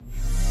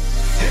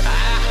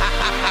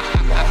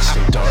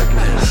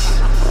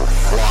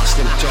Lost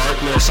in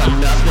darkness, I'm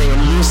nothing,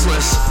 I'm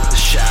useless. The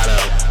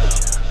shadow,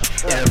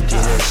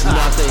 emptiness,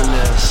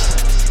 nothingness.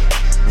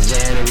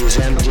 Vanity's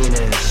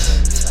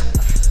emptiness.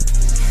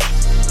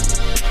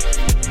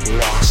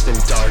 Lost in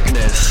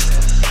darkness.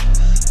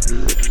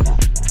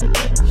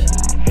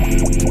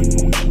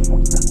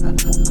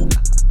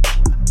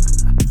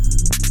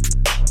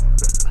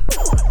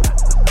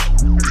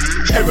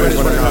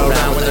 Everybody's running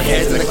around with their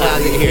heads in the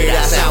clouds. You can hear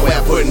that sound,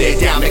 we're putting it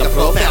down. Make a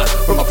profile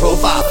from a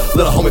profile.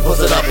 Little homie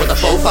posted up with a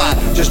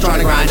 4-5. Just trying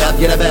to grind up,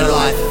 get a better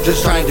life.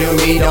 Just trying to do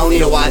me, don't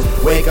need a wife.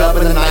 Wake up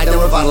in the night, then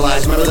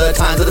revitalize. Remember the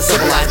times of the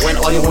simple life when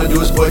all you wanna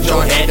do is put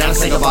your head down and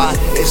say goodbye.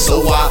 It's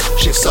so wild,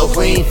 shit's so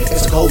clean.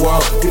 It's a cold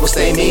world, people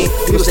stay mean.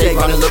 People stay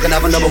grinding, looking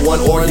at a number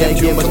one or yeah,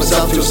 you with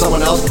myself to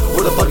someone else.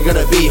 Where the fuck you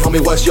gonna be, homie?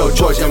 What's your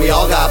choice? Yeah, we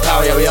all got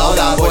power, yeah, we all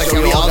got voice.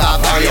 Yeah, we all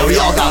got power, yeah, we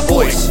all got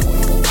voice.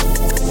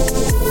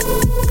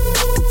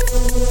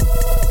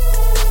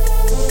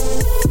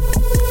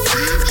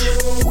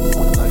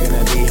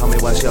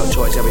 What's your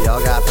choice? Yeah, we all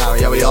got power.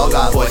 Yeah, we all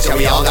got voice. Yeah,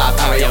 we all got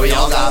power. Yeah, we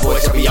all got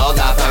voice. Yeah, we all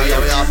got power. Yeah,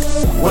 we all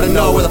wanna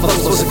know where the fuck I'm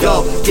supposed to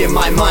go. Give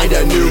my mind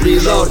a new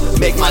reload.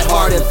 Make my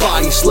heart and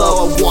body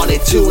slow. I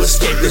wanted to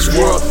escape this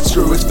world.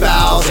 Screw its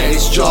bowels and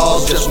its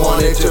jaws. Just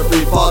wanted to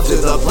free fall to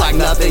the black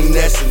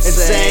nothingness and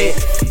say,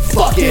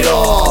 fuck it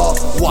all.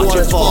 Watch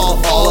it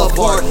fall all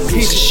apart.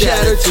 Pieces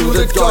shattered to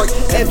the dark.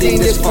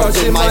 Emptiness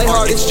parts in my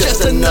heart. It's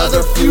just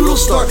another futile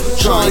start.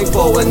 Trying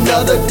for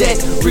another day.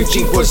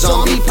 Reaching for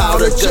zombie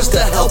powder just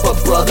to help a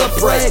brother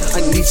pray.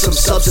 I need some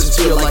substance,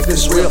 feel like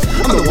this real.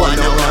 I'm the one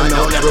known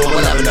unknown, everyone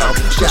will ever know.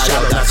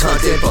 Shadow that's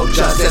hunting for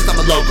justice. I'm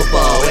a local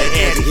foe,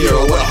 an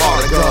anti-hero with a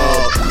heart to go.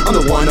 I'm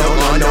the one known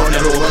unknown,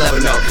 everyone will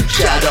ever know.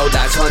 Shadow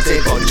that's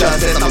hunting for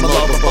justice. I'm a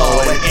local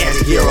foe, an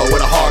anti-hero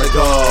with a heart to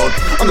go.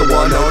 I'm the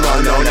one known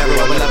unknown,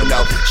 everyone will ever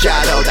know.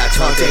 Shadow that's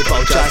hunting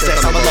for justice.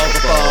 I'm a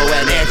local foe,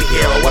 an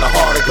anti-hero with a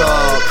heart to go.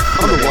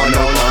 I'm the one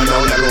known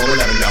unknown, everyone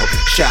will ever know.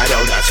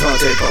 Shadow that's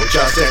hunting for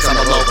justice. I'm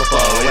a local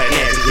foe, an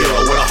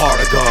anti-hero with a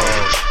heart to go.